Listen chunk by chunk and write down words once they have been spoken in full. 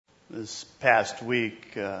This past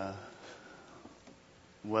week,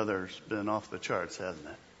 weather's been off the charts, hasn't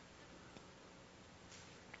it?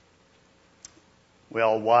 We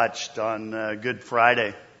all watched on Good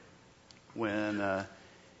Friday when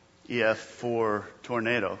EF4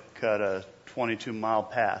 tornado cut a 22-mile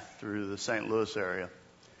path through the St. Louis area.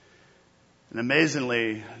 And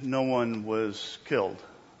amazingly, no one was killed.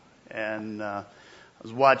 And I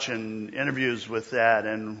was watching interviews with that,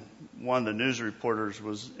 and one of the news reporters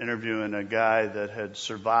was interviewing a guy that had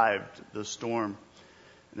survived the storm,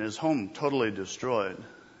 and his home totally destroyed.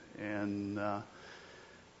 And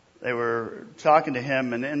they were talking to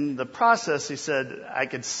him, and in the process, he said, I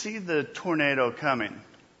could see the tornado coming. He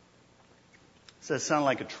said, it sounded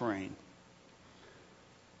like a train.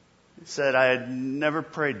 He said, I had never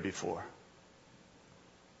prayed before,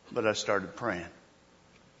 but I started praying.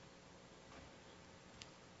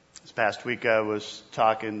 This past week I was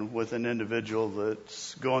talking with an individual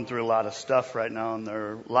that's going through a lot of stuff right now in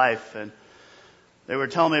their life, and they were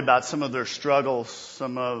telling me about some of their struggles,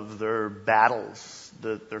 some of their battles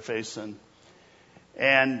that they're facing.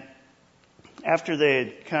 And after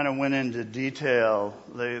they kind of went into detail,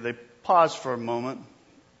 they paused for a moment.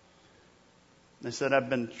 They said, I've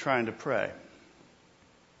been trying to pray.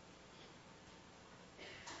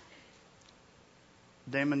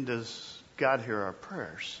 Damon, does God hear our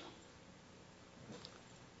prayers?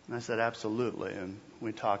 And I said, absolutely. And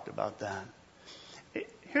we talked about that.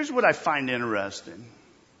 Here's what I find interesting.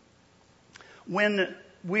 When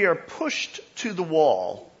we are pushed to the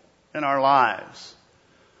wall in our lives,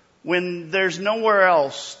 when there's nowhere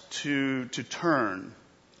else to turn,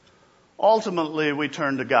 ultimately we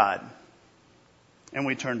turn to God and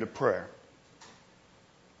we turn to prayer.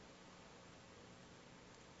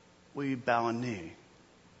 We bow a knee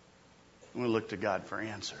and we look to God for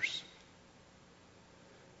answers.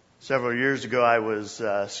 Several years ago, I was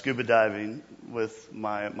scuba diving with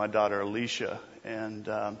my daughter Alicia, and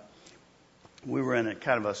we were in a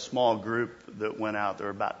kind of a small group that went out. There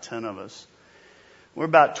were about 10 of us. We're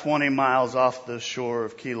about 20 miles off the shore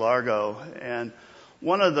of Key Largo, and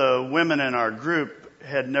one of the women in our group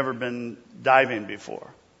had never been diving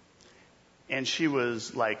before, and she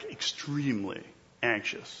was like extremely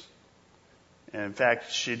anxious. And in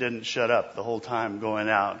fact, she didn't shut up the whole time going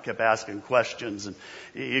out, kept asking questions, and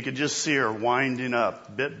you could just see her winding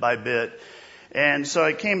up bit by bit. And so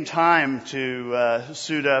it came time to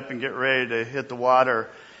suit up and get ready to hit the water,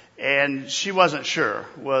 and she wasn't sure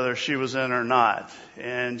whether she was in or not.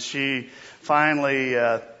 And she finally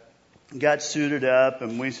got suited up,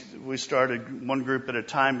 and we started one group at a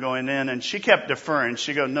time going in, and she kept deferring.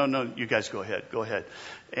 She go, no, you guys go ahead.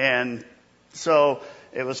 And so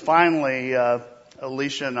it was finally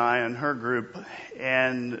Alicia and I and her group,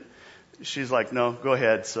 and she's like, no, go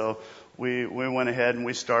ahead. So we went ahead and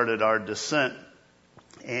we started our descent.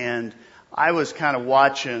 And I was kind of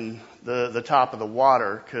watching the top of the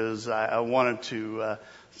water because I wanted to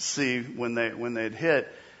see when they'd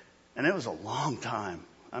hit. And it was a long time.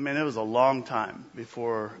 It was a long time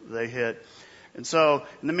before they hit. And so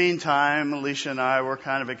in the meantime, Alicia and I were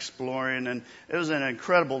kind of exploring, and it was an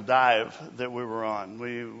incredible dive that we were on.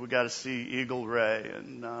 We got to see eagle ray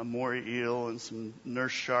and moray eel and some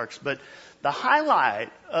nurse sharks. But the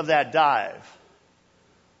highlight of that dive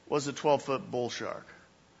was a 12-foot bull shark.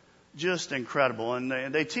 Just incredible.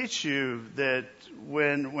 And they teach you that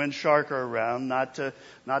when shark are around, not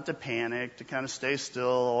to panic, to kind of stay still,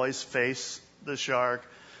 always face the shark,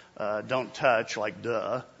 don't touch, like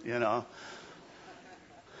duh, you know.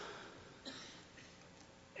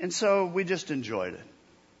 And so we just enjoyed it.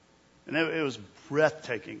 And it was a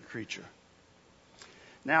breathtaking creature.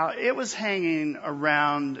 Now, it was hanging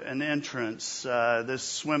around an entrance, this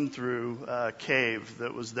swim-through cave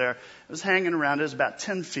that was there. It was hanging around. It was about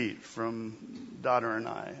 10 feet from daughter and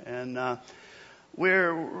I. And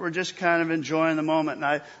we're just kind of enjoying the moment.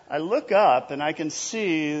 And I look up, and I can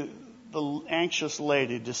see the anxious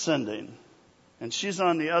lady descending. And she's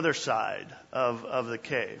on the other side of the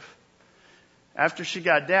cave. After she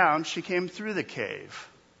got down, she came through the cave,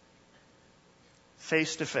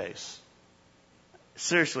 face to face.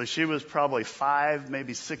 Seriously, she was probably 5,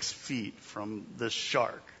 maybe 6 feet from this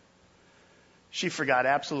shark. She forgot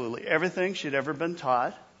absolutely everything she'd ever been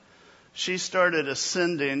taught. She started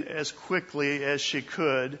ascending as quickly as she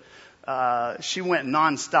could. She went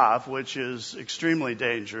nonstop, which is extremely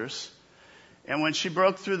dangerous. And when she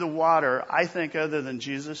broke through the water, I think other than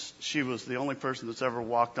Jesus, she was the only person that's ever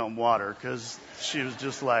walked on water, because she was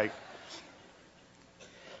just like,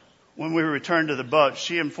 when we returned to the boat,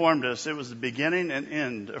 she informed us it was the beginning and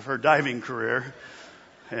end of her diving career.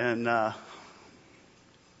 And I'll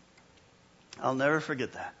never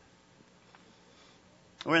forget that.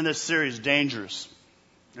 We're in this series, Dangerous.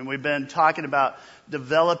 And we've been talking about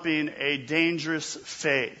developing a dangerous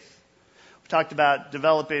faith. We've talked about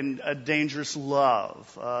developing a dangerous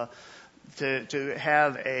love, to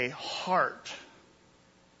have a heart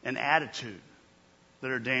and attitude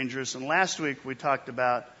that are dangerous. And last week we talked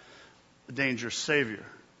about the dangerous Savior.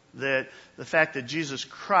 That the fact that Jesus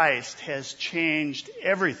Christ has changed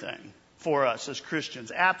everything for us as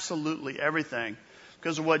Christians, absolutely everything,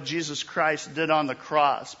 because of what Jesus Christ did on the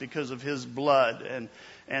cross, because of His blood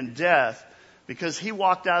and death, because He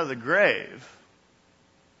walked out of the grave.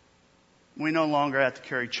 We no longer have to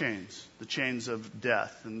carry chains, the chains of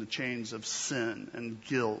death and the chains of sin and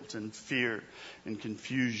guilt and fear and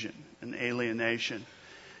confusion and alienation.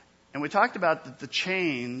 And we talked about that the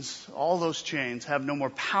chains, all those chains, have no more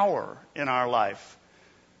power in our life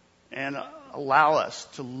and allow us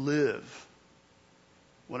to live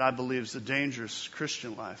what I believe is the dangerous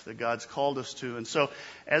Christian life that God's called us to. And so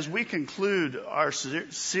as we conclude our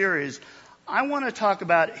series, I want to talk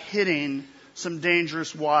about hitting some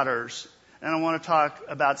dangerous waters, and I want to talk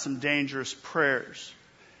about some dangerous prayers.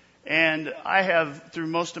 And I have, through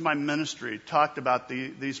most of my ministry, talked about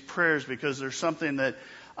these prayers because there's something that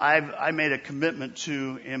I made a commitment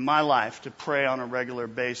to in my life to pray on a regular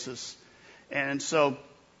basis. And so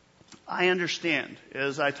I understand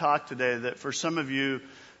as I talk today that for some of you,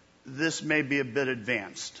 this may be a bit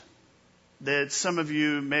advanced. That some of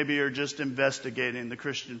you maybe are just investigating the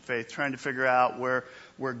Christian faith, trying to figure out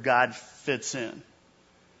where God fits in.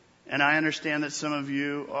 And I understand that some of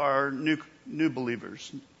you are new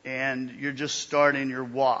believers and you're just starting your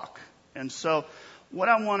walk. And so what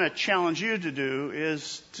I want to challenge you to do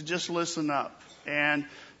is to just listen up and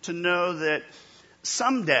to know that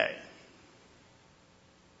someday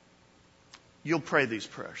you'll pray these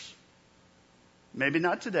prayers. Maybe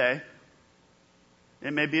not today.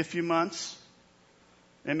 It may be a few months.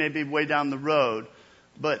 It may be way down the road.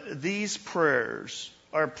 But these prayers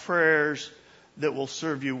are prayers that will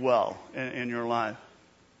serve you well in your life.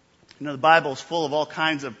 You know, the Bible is full of all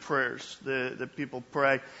kinds of prayers that people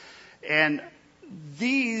pray. And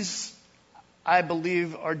these, I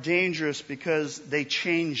believe, are dangerous because they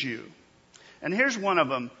change you. And here's one of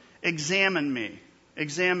them. Examine me.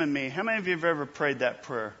 Examine me. How many of you have ever prayed that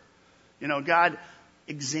prayer? You know, God,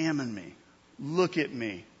 examine me. Look at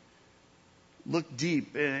me. Look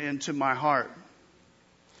deep into my heart.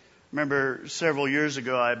 Remember several years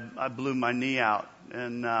ago, I blew my knee out.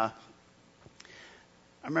 And I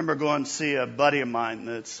remember going to see a buddy of mine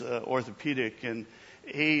that's orthopedic. And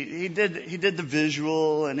he did the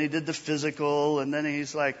visual and he did the physical. And then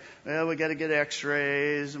he's like, well, we got to get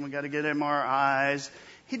x-rays and we got to get MRIs.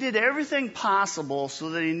 He did everything possible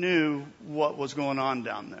so that he knew what was going on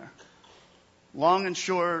down there. Long and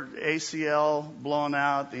short, ACL blown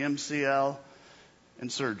out, the MCL, and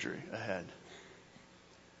surgery ahead.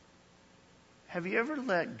 Have you ever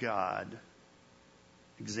let God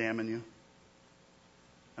examine you?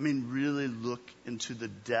 I mean, really look into the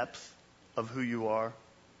depth of who you are?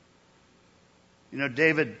 You know,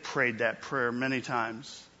 David prayed that prayer many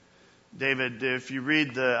times. David, if you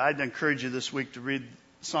read I'd encourage you this week to read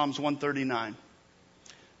Psalms 139.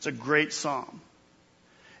 It's a great psalm.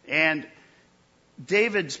 And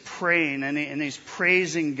David's praying and he's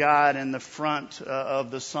praising God in the front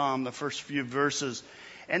of the psalm, the first few verses.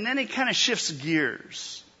 And then he kind of shifts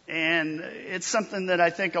gears. And it's something that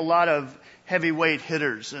I think a lot of heavyweight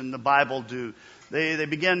hitters in the Bible do. They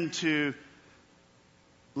begin to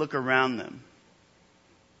look around them.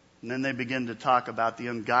 And then they begin to talk about the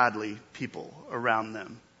ungodly people around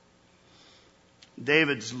them.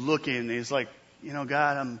 David's looking, he's like, you know,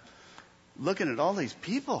 God, I'm looking at all these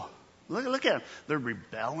people. Look at them. They're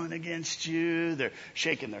rebelling against you. They're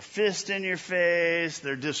shaking their fist in your face.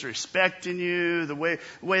 They're disrespecting you. The way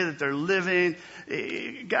that they're living.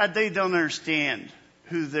 God, they don't understand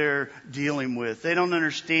who they're dealing with. They don't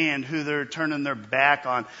understand who they're turning their back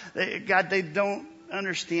on. God, they don't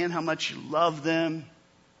understand how much you love them.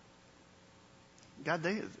 God,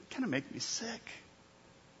 they kind of make me sick.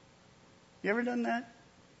 You ever done that?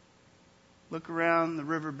 Look around the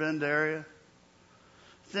River Bend area.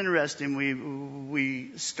 It's interesting,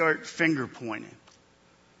 we start finger pointing.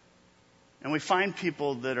 And we find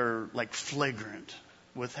people that are like flagrant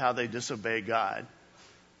with how they disobey God.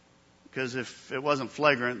 Because if it wasn't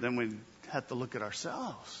flagrant, then we'd have to look at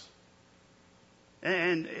ourselves.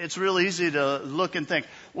 And it's real easy to look and think,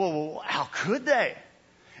 well, how could they?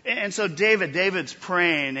 And so David's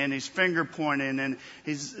praying and he's finger pointing and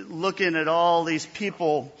he's looking at all these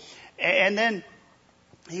people. And then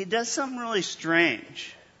he does something really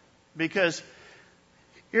strange. Because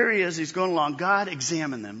Here he is, he's going along. God,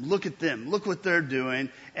 examine them. Look at them. Look what they're doing.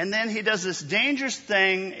 And then he does this dangerous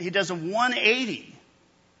thing. He does a 180.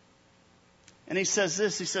 And he says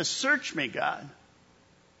this, he says, search me, God,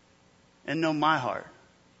 and know my heart.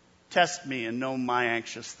 Test me and know my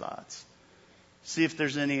anxious thoughts. See if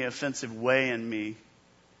there's any offensive way in me,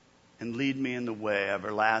 and lead me in the way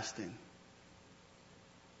everlasting.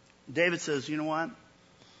 David says, you know what?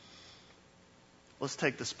 Let's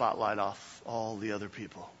take the spotlight off all the other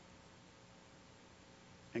people.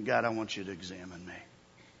 And God, I want you to examine me.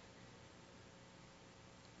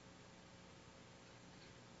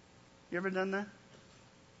 You ever done that?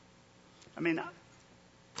 I mean,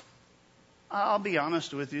 I'll be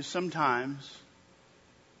honest with you. Sometimes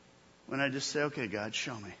when I just say, okay, God,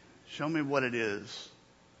 show me what it is.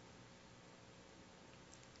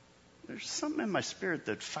 There's something in my spirit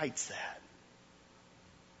that fights that.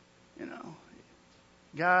 You know,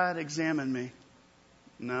 God, examine me.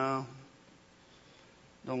 No,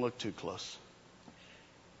 don't look too close.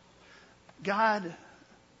 God,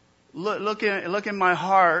 look in my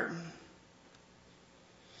heart.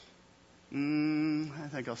 I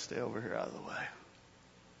think I'll stay over here out of the way.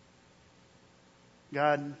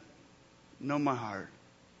 God, know my heart.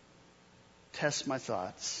 Test my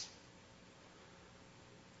thoughts.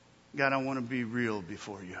 God, I want to be real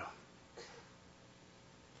before you.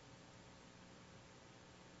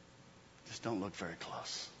 Just don't look very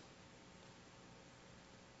close.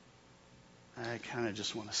 I kind of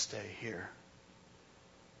just want to stay here.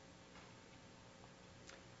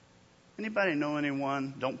 Anybody know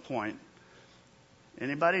anyone? Don't point.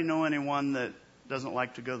 Anybody know anyone that doesn't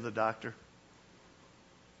like to go to the doctor?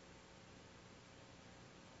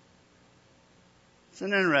 It's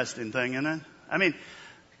an interesting thing, isn't it? I mean,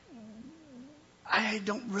 I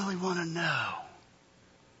don't really want to know.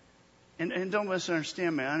 And don't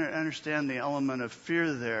misunderstand me. I understand the element of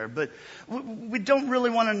fear there. But we don't really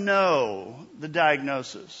want to know the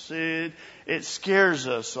diagnosis. It scares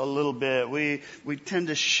us a little bit. We tend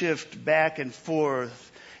to shift back and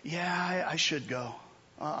forth. Yeah, I should go.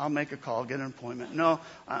 I'll make a call, get an appointment. No,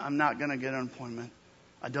 I'm not going to get an appointment.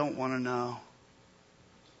 I don't want to know.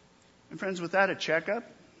 And friends, without a checkup,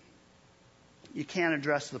 you can't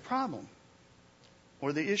address the problem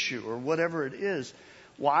or the issue or whatever it is.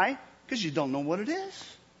 Why? Because you don't know what it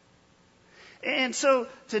is. And so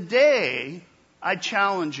today, I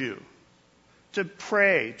challenge you to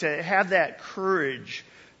pray, to have that courage,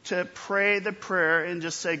 to pray the prayer and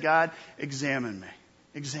just say, God, examine me.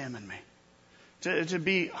 Examine me. To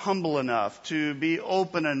be humble enough, to be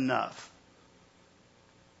open enough.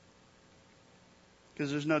 Because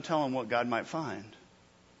there's no telling what God might find.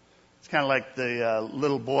 It's kind of like the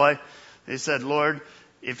little boy. He said, Lord,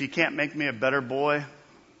 if you can't make me a better boy,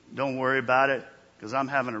 don't worry about it, because I'm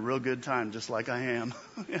having a real good time just like I am.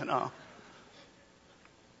 You know.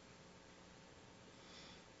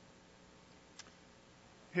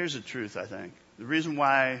 Here's the truth, I think. The reason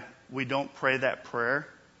why we don't pray that prayer,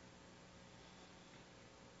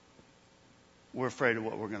 we're afraid of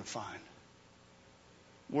what we're going to find.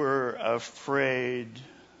 We're afraid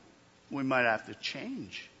we might have to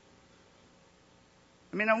change.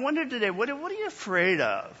 I mean, I wonder today, what are you afraid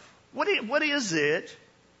of? What is it?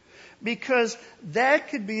 Because that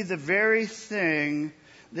could be the very thing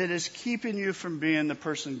that is keeping you from being the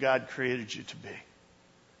person God created you to be.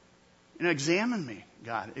 You know, examine me,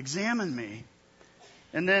 God. Examine me.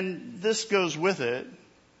 And then this goes with it.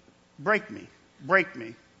 Break me. Break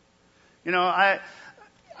me. You know, I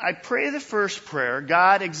pray the first prayer,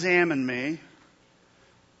 God, examine me.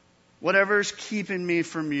 Whatever's keeping me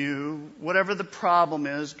from you, whatever the problem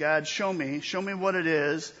is, God, show me what it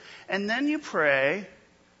is. And then you pray,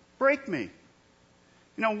 break me.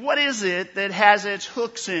 You know, what is it that has its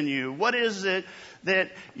hooks in you? What is it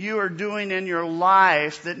that you are doing in your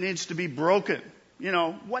life that needs to be broken? You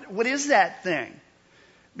know, what is that thing?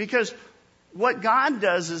 Because what God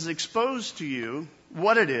does is expose to you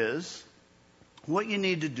what it is, what you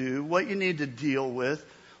need to do, what you need to deal with,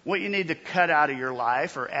 what you need to cut out of your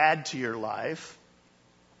life or add to your life.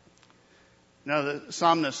 You know, the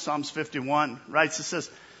psalmist, Psalms 51, writes, it says,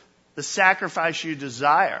 the sacrifice you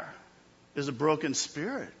desire is a broken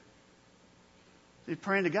spirit. You're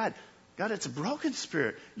praying to God. God, it's a broken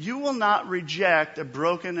spirit. You will not reject a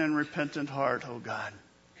broken and repentant heart, oh God.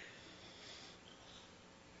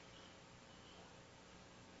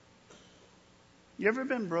 You ever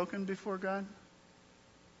been broken before God?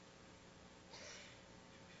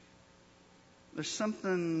 There's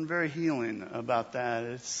something very healing about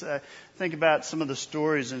that. Think about some of the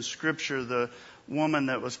stories in Scripture. The woman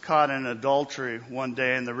that was caught in adultery one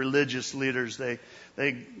day, and the religious leaders, they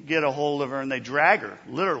get a hold of her and they drag her,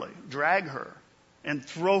 literally drag her, and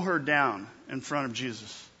throw her down in front of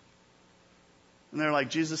Jesus. And they're like,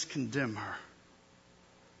 Jesus, condemn her.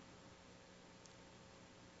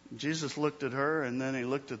 Jesus looked at her, and then he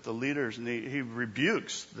looked at the leaders, and he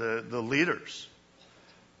rebukes the leaders.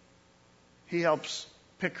 He helps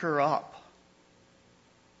pick her up.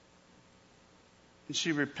 And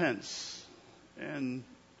she repents. And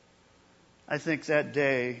I think that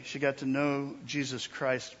day she got to know Jesus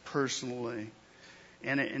Christ personally.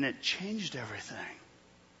 And it changed everything.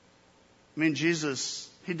 I mean, Jesus,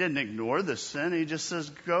 he didn't ignore the sin. He just says,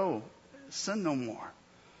 go, sin no more.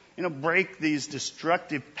 Break these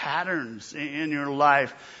destructive patterns in your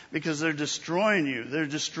life because they're destroying you. They're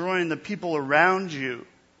destroying the people around you.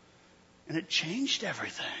 And it changed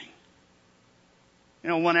everything.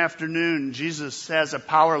 One afternoon, Jesus has a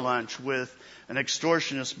power lunch with an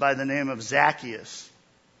extortionist by the name of Zacchaeus.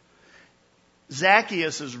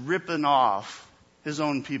 Zacchaeus is ripping off his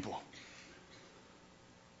own people.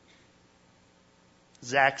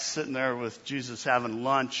 Zach's sitting there with Jesus having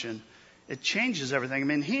lunch, and it changes everything. I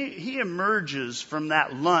mean, he emerges from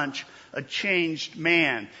that lunch a changed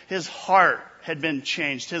man. His heart had been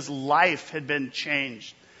changed. His life had been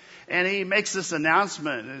changed. And he makes this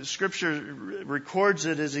announcement, and Scripture records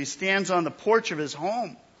it as he stands on the porch of his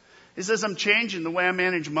home. He says, I'm changing the way I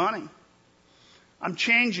manage money. I'm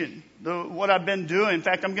changing what I've been doing. In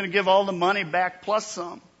fact, I'm going to give all the money back plus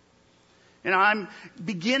some. I'm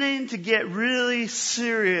beginning to get really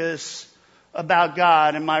serious about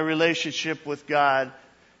God and my relationship with God.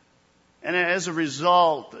 And as a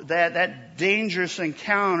result, that dangerous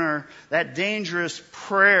encounter, that dangerous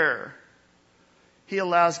prayer, he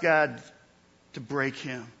allows God to break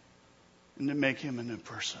him and to make him a new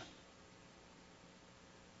person.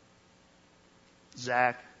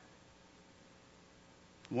 Zach,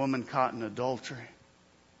 woman caught in adultery,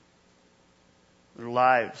 their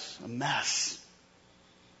lives a mess.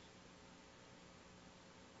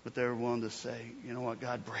 But they were willing to say, you know what,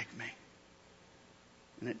 God, break me.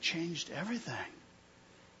 And it changed everything.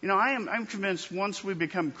 I'm convinced once we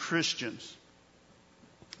become Christians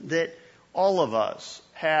that all of us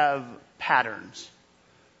have patterns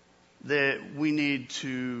that we need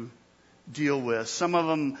to deal with. Some of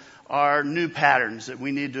them are new patterns that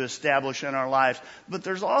we need to establish in our lives. But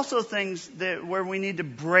there's also things where we need to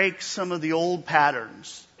break some of the old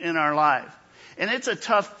patterns in our life. And it's a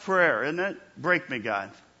tough prayer, isn't it? Break me, God.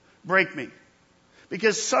 Break me.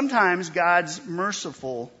 Because sometimes God's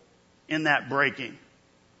merciful in that breaking.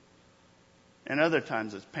 And other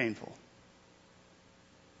times it's painful.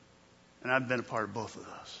 And I've been a part of both of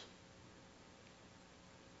those.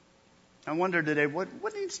 I wonder today, what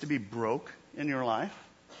needs to be broke in your life?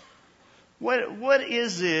 What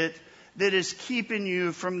is it that is keeping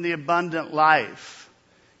you from the abundant life?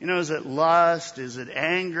 Is it lust? Is it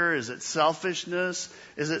anger? Is it selfishness?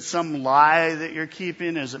 Is it some lie that you're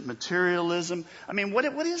keeping? Is it materialism? I mean, what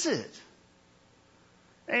is it?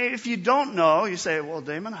 If you don't know, you say, well,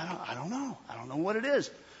 Damon, I don't know. I don't know what it is.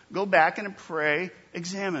 Go back and pray,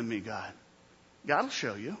 examine me, God. God will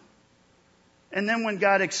show you. And then when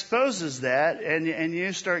God exposes that and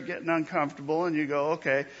you start getting uncomfortable and you go,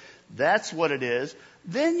 okay, that's what it is,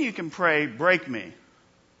 then you can pray, break me.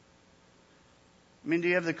 I mean, do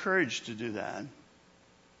you have the courage to do that?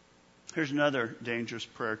 Here's another dangerous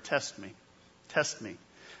prayer. Test me. Test me.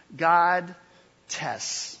 God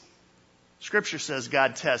tests. Scripture says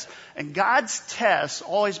God tests. And God's tests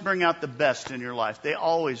always bring out the best in your life. They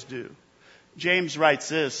always do. James writes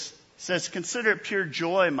this. He says, consider it pure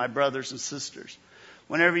joy, my brothers and sisters,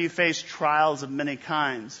 whenever you face trials of many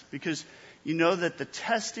kinds, because you know that the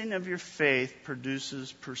testing of your faith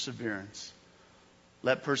produces perseverance.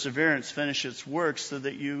 Let perseverance finish its work so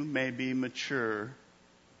that you may be mature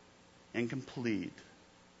and complete,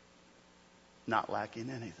 not lacking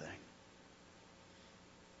anything.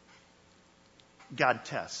 God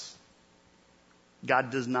tests. God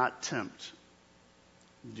does not tempt.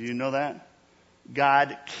 Do you know that?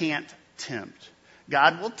 God can't tempt.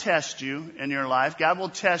 God will test you in your life. God will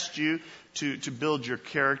test you to build your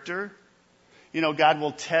character. God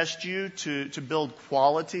will test you to build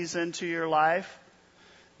qualities into your life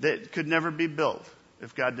that could never be built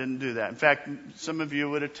if God didn't do that. In fact, some of you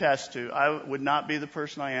would attest to, I would not be the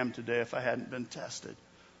person I am today if I hadn't been tested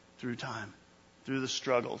through time, through the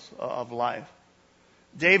struggles of life.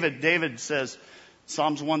 David says,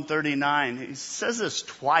 Psalms 139, he says this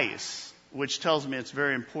twice, which tells me it's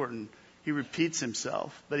very important. He repeats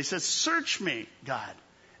himself. But he says, search me, God,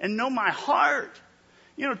 and know my heart.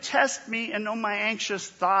 Test me and know my anxious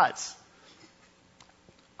thoughts.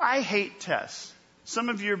 I hate tests. Some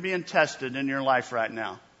of you are being tested in your life right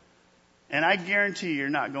now. And I guarantee you're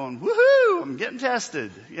not going, woohoo, I'm getting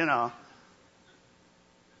tested, you know.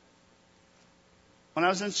 When I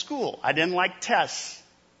was in school, I didn't like tests.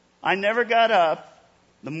 I never got up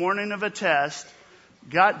the morning of a test,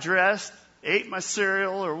 got dressed, ate my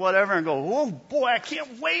cereal or whatever, and go, oh boy, I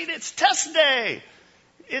can't wait. It's test day.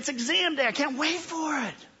 It's exam day. I can't wait for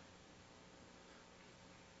it.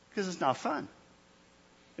 Because it's not fun.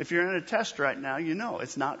 If you're in a test right now, you know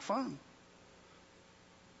it's not fun.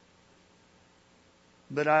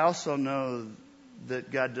 But I also know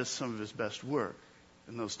that God does some of his best work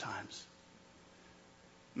in those times.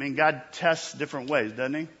 I mean, God tests different ways,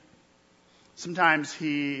 doesn't he? Sometimes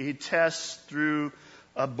he tests through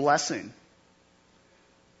a blessing.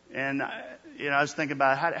 And, I was thinking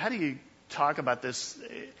about how do you talk about this?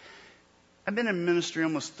 I've been in ministry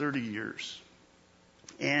almost 30 years.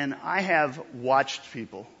 And I have watched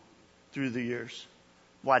people through the years.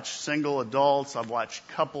 Watched single adults. I've watched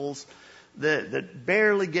couples that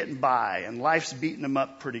barely getting by, and life's beating them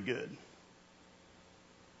up pretty good.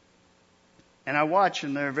 And I watch,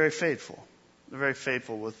 and they're very faithful. They're very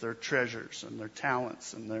faithful with their treasures and their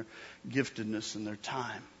talents and their giftedness and their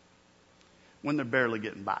time when they're barely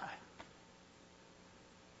getting by.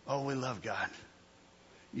 Oh, we love God.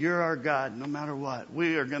 You're our God no matter what.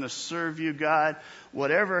 We are going to serve you, God.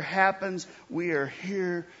 Whatever happens, we are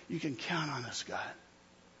here. You can count on us, God.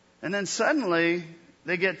 And then suddenly,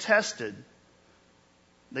 they get tested.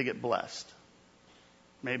 They get blessed.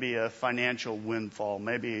 Maybe a financial windfall,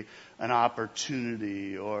 maybe an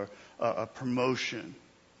opportunity or a promotion.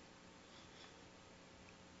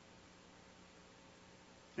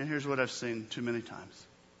 And here's what I've seen too many times.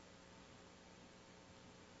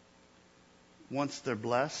 Once they're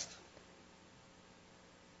blessed,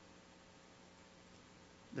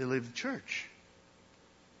 they leave the church.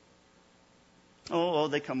 Oh,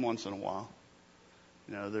 they come once in a while.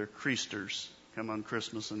 They're creasters. Come on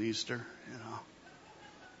Christmas and Easter,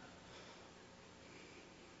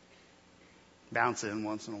 Bounce in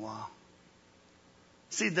once in a while.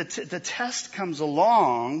 See, the test comes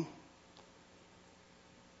along.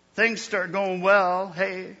 Things start going well.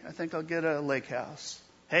 Hey, I think I'll get a lake house.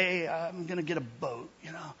 Hey, I'm going to get a boat,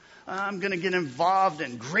 I'm going to get involved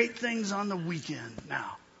in great things on the weekend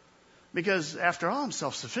now. Because after all, I'm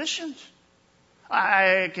self-sufficient.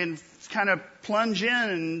 I can kind of plunge in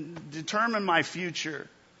and determine my future.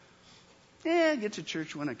 Yeah, get to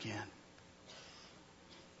church when I can.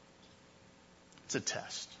 It's a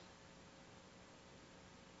test.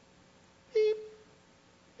 Beep,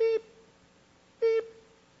 beep, beep.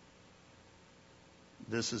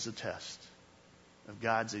 This is a test of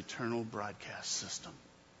God's eternal broadcast system.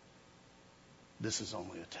 This is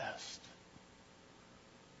only a test.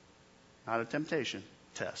 Not a temptation,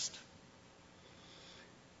 test.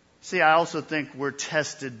 See, I also think we're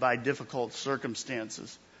tested by difficult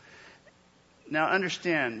circumstances. Now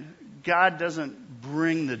understand, God doesn't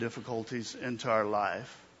bring the difficulties into our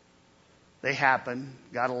life. They happen.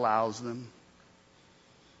 God allows them.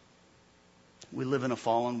 We live in a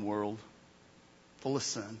fallen world full of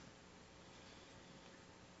sin.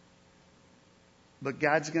 But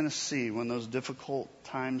God's going to see when those difficult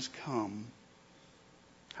times come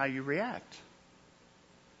how you react.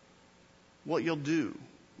 What you'll do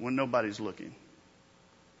when nobody's looking.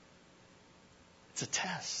 It's a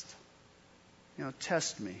test.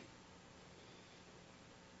 Test me.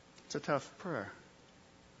 It's a tough prayer.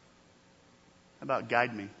 How about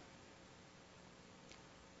guide me? How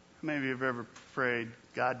many of you have ever prayed,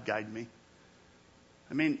 God, guide me?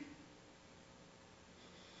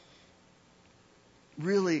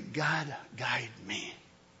 Really, God, guide me.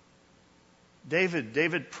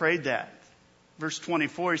 David prayed that. Verse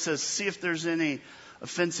 24, he says, see if there's any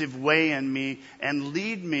offensive way in me and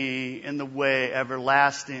lead me in the way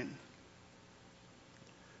everlasting.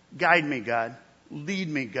 Guide me, God. Lead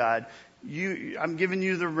me, God. I'm giving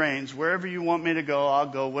you the reins. Wherever you want me to go, I'll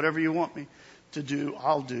go. Whatever you want me to do,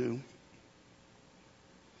 I'll do.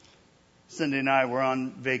 Cindy and I were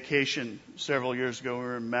on vacation several years ago. We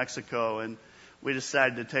were in Mexico, and we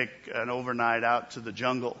decided to take an overnight out to the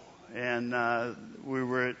jungle. And we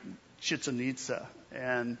were at Chichen Itza,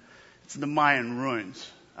 and it's the Mayan ruins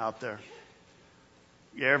out there.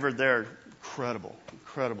 You ever there?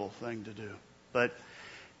 Incredible thing to do. But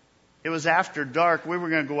it was after dark. We were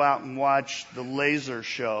going to go out and watch the laser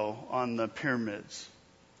show on the pyramids.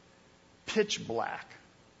 Pitch black.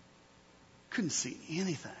 Couldn't see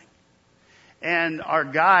anything. And our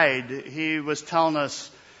guide, he was telling us,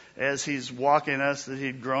 as he's walking us that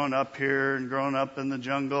he'd grown up here and grown up in the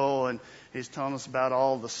jungle, and he's telling us about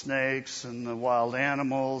all the snakes and the wild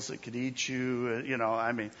animals that could eat you.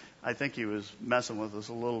 I think he was messing with us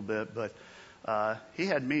a little bit, but he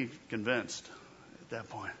had me convinced at that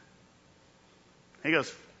point. He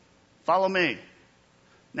goes, "Follow me."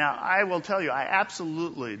 Now, I will tell you, I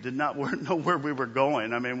absolutely did not know where we were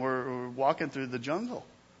going. I mean, we're walking through the jungle.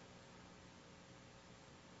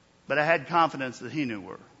 But I had confidence that he knew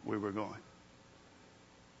where we were going.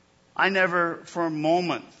 I never for a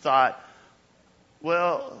moment thought,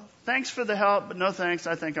 well, thanks for the help, but no thanks.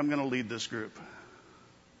 I think I'm going to lead this group.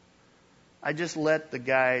 I just let the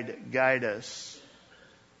guide us.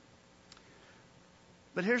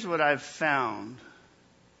 But here's what I've found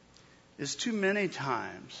is too many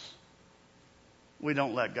times we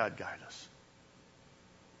don't let God guide us.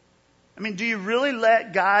 I mean, do you really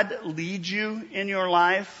let God lead you in your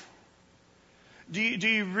life? Do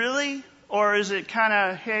you really? Or is it kind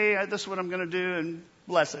of, hey, this is what I'm going to do and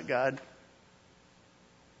bless it, God?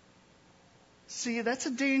 See, that's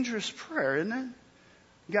a dangerous prayer, isn't it?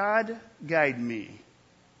 God, guide me.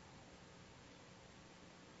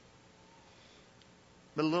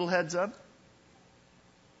 But a little heads up,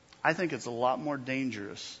 I think it's a lot more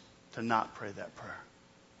dangerous to not pray that prayer.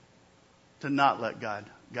 To not let God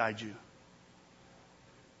guide you.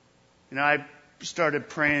 I started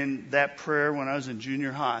praying that prayer when I was in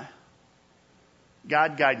junior high.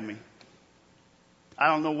 God, guide me. I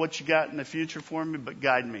don't know what you got in the future for me, but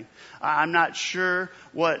guide me. I'm not sure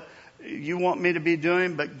what you want me to be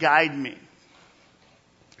doing, but guide me.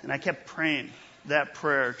 And I kept praying that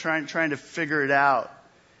prayer, trying to figure it out.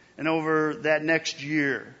 And over that next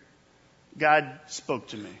year, God spoke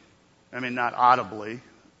to me. I mean, not audibly,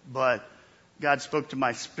 but God spoke to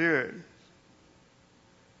my spirit.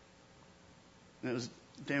 And it was,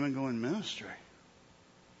 Damon, go in ministry.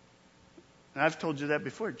 And I've told you that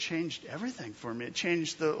before. It changed everything for me. It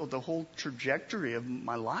changed the whole trajectory of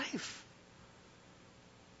my life.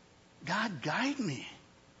 God, guide me.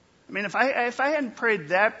 I mean, if I hadn't prayed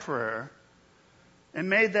that prayer and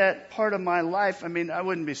made that part of my life, I mean, I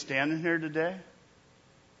wouldn't be standing here today.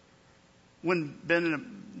 Wouldn't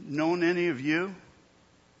been known any of you.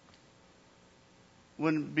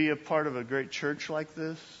 Wouldn't be a part of a great church like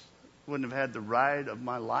this. Wouldn't have had the ride of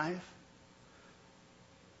my life.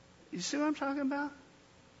 You see what I'm talking about?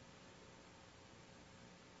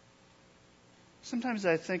 Sometimes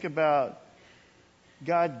I think about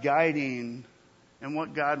God guiding and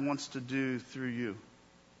what God wants to do through you,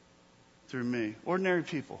 through me, ordinary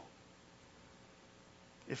people.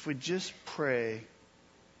 If we just pray,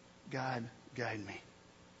 God, guide me.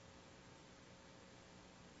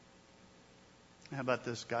 How about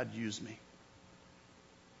this? God, use me.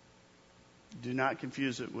 Do not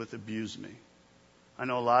confuse it with abuse me. I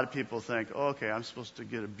know a lot of people think, oh, okay, I'm supposed to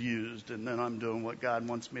get abused and then I'm doing what God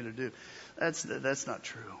wants me to do. That's not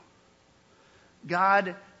true.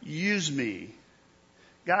 God, use me.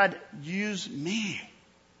 God, use me.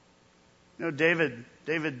 David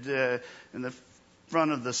in the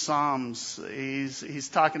front of the Psalms, he's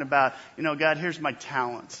talking about, God, here's my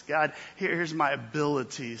talents. God, here's my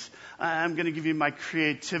abilities. I'm going to give you my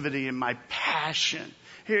creativity and my passion.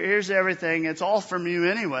 Here's everything. It's all from you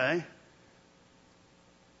anyway.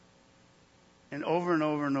 And over and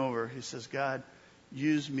over and over, he says, God,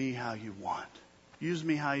 use me how you want. Use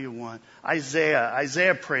me how you want.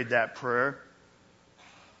 Isaiah prayed that prayer.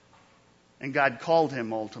 And God called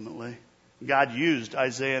him ultimately. God used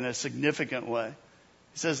Isaiah in a significant way.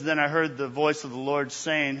 He says, then I heard the voice of the Lord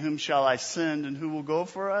saying, whom shall I send and who will go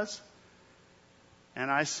for us? And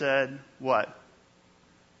I said, what?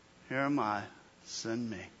 Here am I, send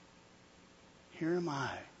me. Here am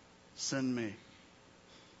I, send me.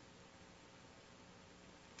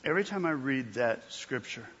 Every time I read that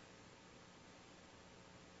scripture,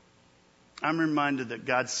 I'm reminded that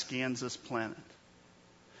God scans this planet.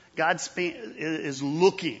 God is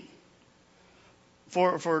looking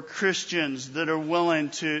for Christians that are willing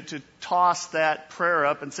to toss that prayer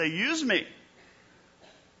up and say, use me.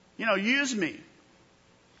 Use me.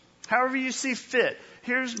 However you see fit.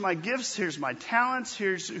 Here's my gifts. Here's my talents.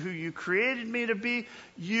 Here's who you created me to be.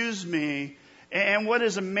 Use me. And what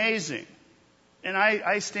is amazing, and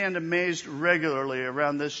I stand amazed regularly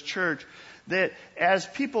around this church, that as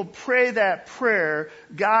people pray that prayer,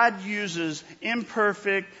 God uses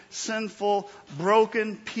imperfect, sinful,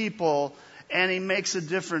 broken people, and He makes a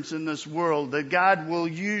difference in this world. That God will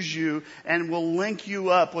use you and will link you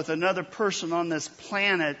up with another person on this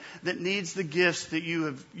planet that needs the gifts that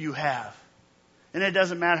you have. And it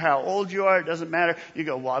doesn't matter how old you are. It doesn't matter. You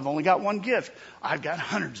go, well, I've only got one gift. I've got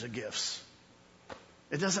hundreds of gifts.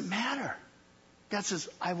 It doesn't matter. God says,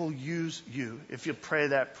 I will use you. If you pray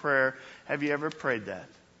that prayer, have you ever prayed that?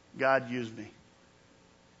 God, use me.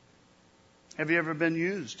 Have you ever been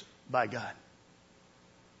used by God?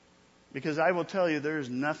 Because I will tell you, there is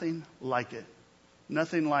nothing like it.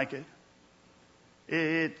 Nothing like it.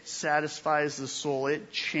 It satisfies the soul.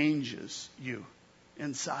 It changes you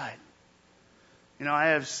inside. You know, I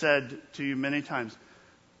have said to you many times,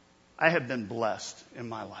 I have been blessed in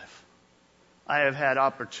my life. I have had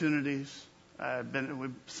opportunities.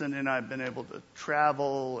 Cindy and I have been able to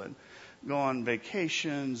travel and go on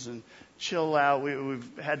vacations and chill out.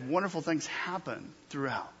 We've had wonderful things happen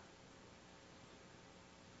throughout.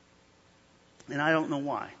 And I don't know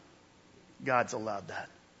why God's allowed that.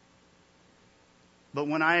 But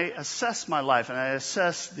when I assess my life and I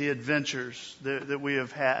assess the adventures that we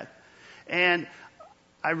have had, and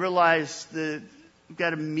I realize that I've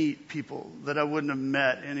got to meet people that I wouldn't have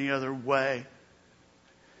met any other way.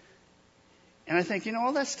 And I think,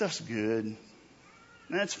 all that stuff's good.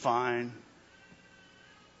 That's fine.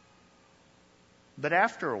 But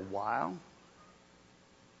after a while,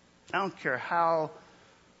 I don't care how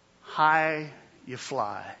high you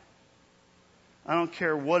fly. I don't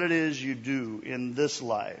care what it is you do in this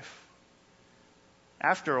life.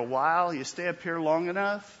 After a while, you stay up here long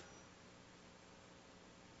enough,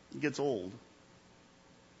 it gets old.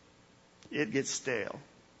 It gets stale.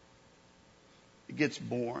 It gets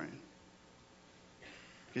boring.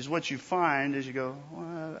 Because what you find is you go,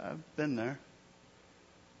 well, I've been there.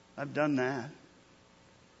 I've done that.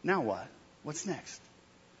 Now what? What's next?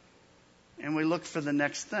 And we look for the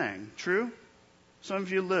next thing. True? Some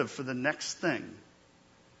of you live for the next thing.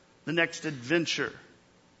 The next adventure.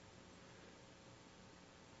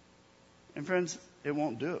 And friends, it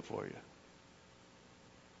won't do it for you.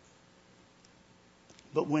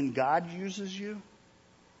 But when God uses you,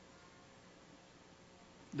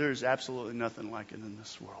 there's absolutely nothing like it in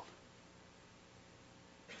this world.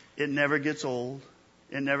 It never gets old.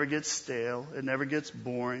 It never gets stale. It never gets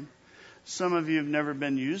boring. Some of you have never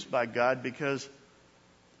been used by God because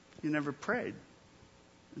you never prayed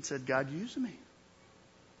and said, God, use me.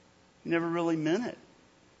 You never really meant it.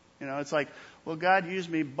 It's like, well, God used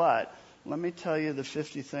me, but let me tell you the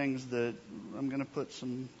 50 things that I'm going to put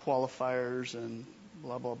some qualifiers and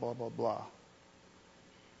blah, blah, blah, blah, blah.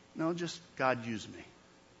 No, just God use me.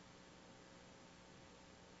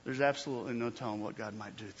 There's absolutely no telling what God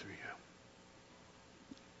might do through you.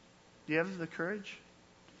 Do you have the courage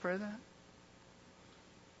to pray that?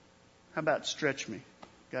 How about stretch me?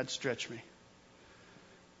 God, stretch me.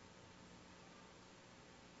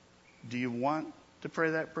 Do you want to pray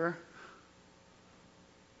that prayer?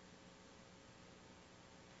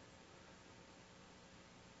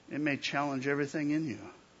 It may challenge everything in you.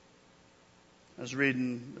 I was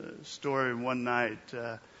reading a story one night.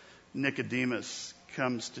 Nicodemus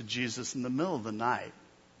comes to Jesus in the middle of the night.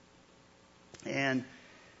 And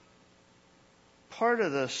part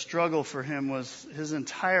of the struggle for him was his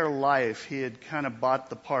entire life he had kind of bought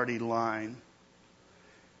the party line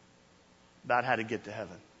about how to get to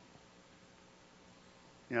heaven.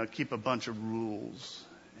 Keep a bunch of rules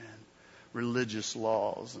and religious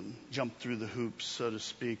laws and jump through the hoops, so to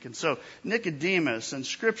speak. And so Nicodemus in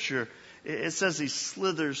Scripture, it says he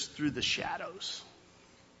slithers through the shadows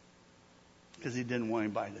because he didn't want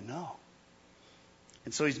anybody to know.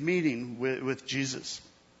 And so he's meeting with Jesus.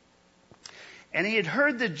 And he had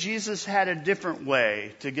heard that Jesus had a different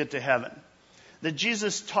way to get to heaven. That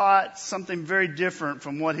Jesus taught something very different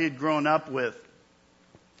from what he had grown up with.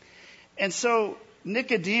 And so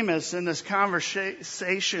Nicodemus, in this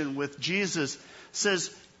conversation with Jesus,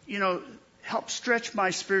 says, help stretch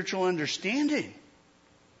my spiritual understanding.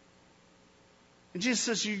 And Jesus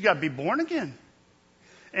says, you've got to be born again.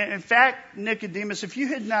 And in fact, Nicodemus, if you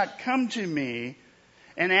had not come to me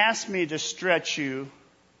and asked me to stretch you,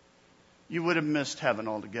 you would have missed heaven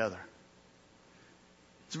altogether.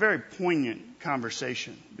 It's a very poignant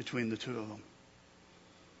conversation between the two of them.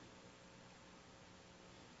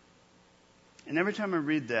 And every time I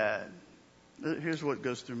read that, here's what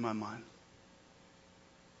goes through my mind.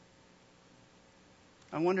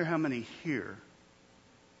 I wonder how many here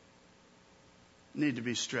need to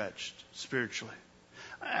be stretched spiritually.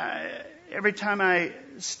 Every time I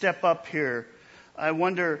step up here, I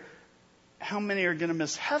wonder how many are going to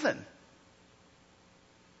miss heaven.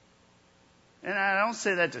 And I don't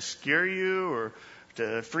say that to scare you or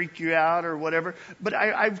to freak you out or whatever, but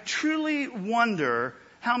I truly wonder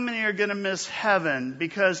how many are going to miss heaven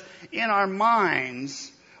because in our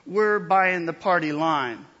minds, we're buying the party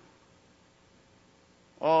line.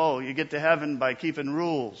 Oh, you get to heaven by keeping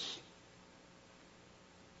rules.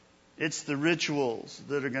 It's the rituals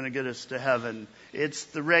that are going to get us to heaven. It's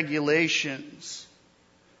the regulations.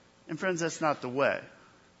 And friends, that's not the way.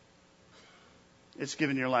 It's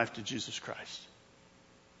giving your life to Jesus Christ.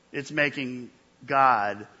 It's making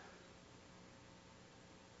God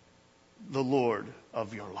the Lord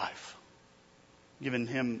of your life. Giving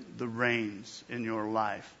Him the reins in your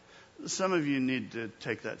life. Some of you need to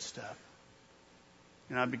take that step.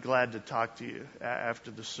 And I'd be glad to talk to you after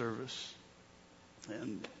the service.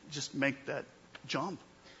 And just make that jump.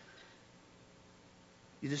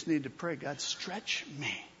 You just need to pray, God, stretch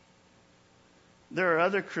me. There are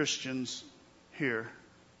other Christians here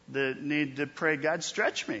that need to pray, God,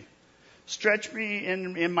 stretch me. Stretch me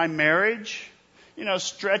in my marriage.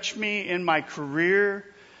 Stretch me in my career.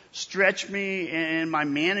 Stretch me in my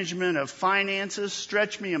management of finances.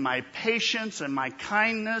 Stretch me in my patience and my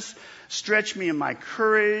kindness. Stretch me in my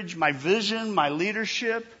courage, my vision, my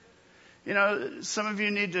leadership. Some of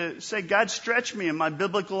you need to say, God, stretch me in my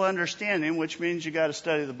biblical understanding, which means you got to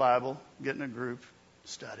study the Bible, get in a group,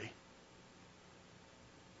 study.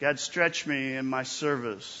 God, stretch me in my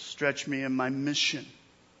service. Stretch me in my mission.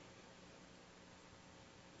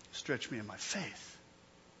 Stretch me in my faith.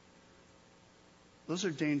 Those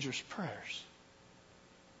are dangerous prayers.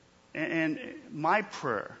 And my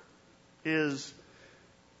prayer is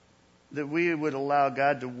that we would allow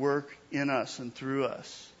God to work in us and through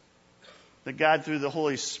us. That God, through the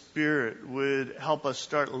Holy Spirit, would help us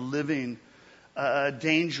start living a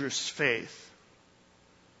dangerous faith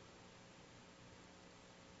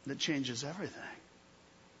that changes everything.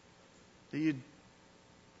 That you'd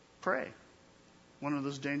pray one of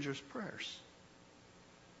those dangerous prayers.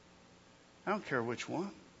 I don't care which one.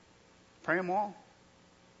 Pray them all.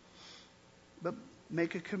 But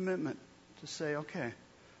make a commitment to say, okay,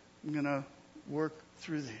 I'm going to work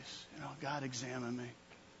through these. God, examine me.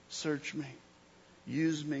 Search me.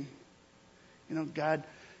 Use me. God,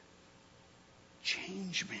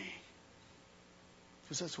 change me.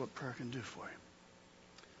 Because that's what prayer can do for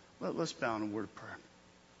you. Let's bow in a word of prayer.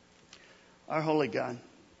 Our holy God,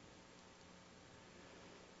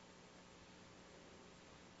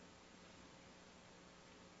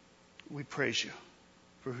 we praise you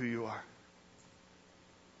for who you are.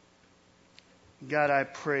 God, I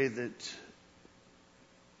pray that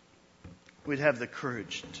we'd have the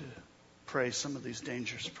courage to pray some of these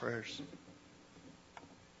dangerous prayers.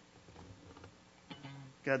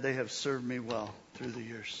 God, they have served me well through the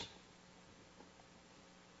years.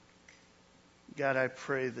 God, I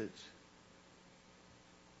pray that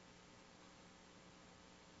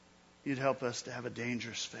you'd help us to have a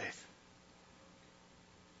dangerous faith.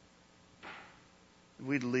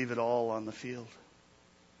 We'd leave it all on the field.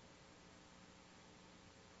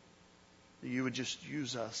 That you would just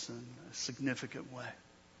use us in a significant way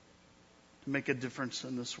to make a difference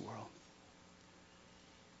in this world.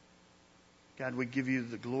 God, we give you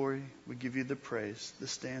the glory, we give you the praise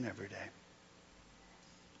this day and every day.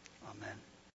 Amen.